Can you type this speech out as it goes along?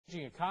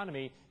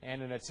economy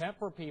and an attempt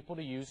for people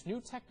to use new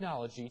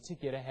technology to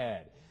get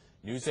ahead.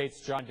 News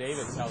 8's John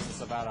David tells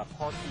us about a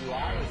Parkview,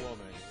 Iowa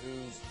woman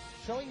who's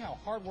showing how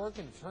hard work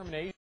and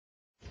determination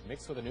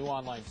mixed with a new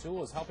online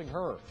tool is helping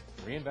her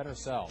reinvent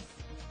herself.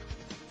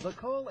 The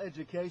Cole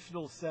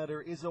Educational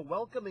Center is a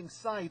welcoming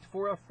site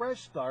for a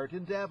fresh start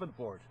in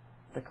Davenport.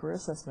 The career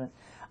assessment,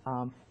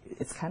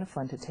 it's kind of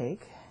fun to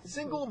take.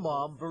 Single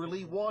mom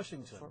Burley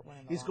Washington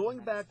is going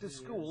back to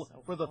school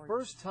for the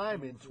first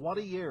time in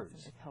 20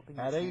 years.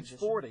 At age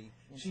 40,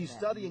 she's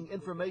studying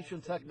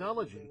information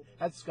technology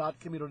at Scott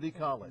Community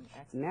College.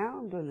 Now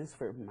I'm doing this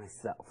for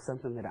myself,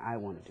 something that I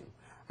want to do.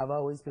 I've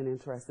always been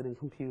interested in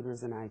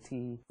computers and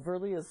IT.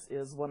 Burley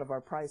is one of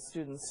our prize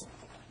students.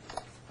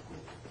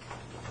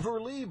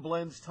 Burley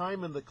blends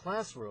time in the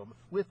classroom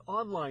with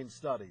online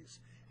studies,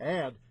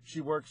 and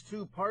she works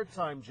 2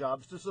 part-time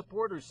jobs to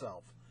support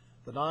herself.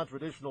 The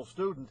non-traditional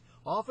student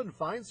often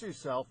finds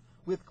herself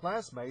with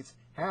classmates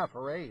half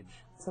her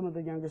age. Some of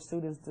the younger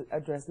students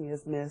address me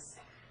as Miss,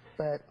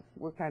 but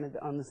we're kind of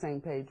on the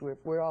same page.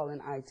 We're all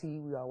in IT.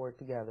 We all work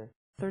together.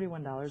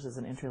 $31 as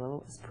an entry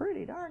level is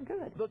pretty darn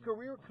good. The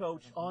Career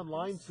Coach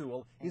online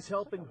tool is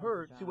helping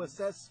her to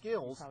assess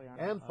skills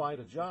and find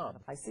a job.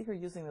 I see her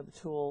using the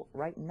tool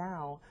right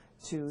now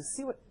to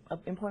see what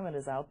employment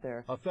is out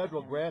there. A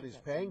federal grant is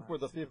paying for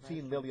the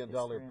 $15 million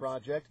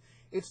project.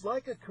 It's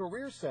like a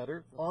career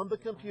center on the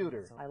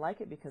computer. I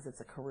like it because it's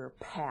a career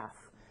path,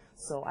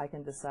 so I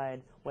can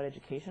decide what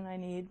education I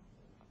need.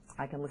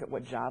 I can look at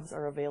what jobs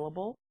are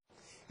available.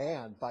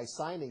 And by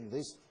signing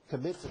this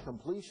Commit to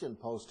Completion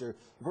poster,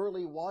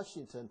 Burley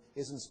Washington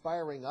is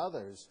inspiring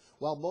others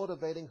while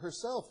motivating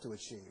herself to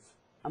achieve.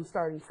 I'm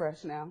starting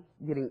fresh now,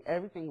 getting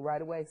everything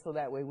right away, so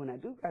that way when I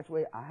do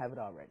graduate, I have it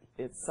already.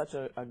 It's such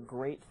a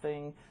great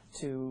thing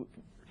to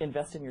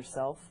invest in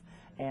yourself,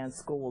 and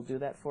school will do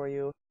that for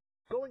you.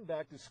 Going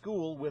back to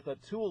school with a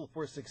tool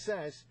for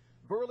success,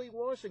 Burley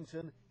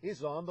Washington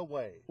is on the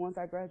way. Once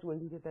I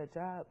graduate and get that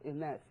job in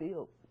that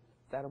field,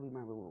 that'll be my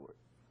reward.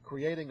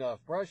 Creating a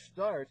fresh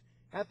start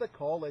at the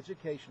Cole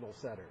Educational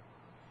Center.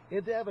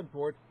 In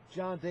Davenport,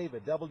 John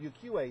David,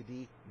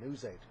 WQAD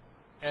News 8.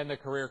 And the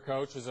Career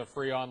Coach is a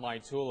free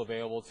online tool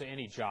available to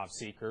any job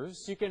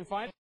seekers. You can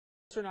find it on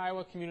the Western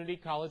Iowa Community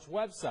College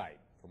website.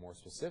 For more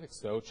specifics,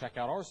 though, check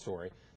out our story.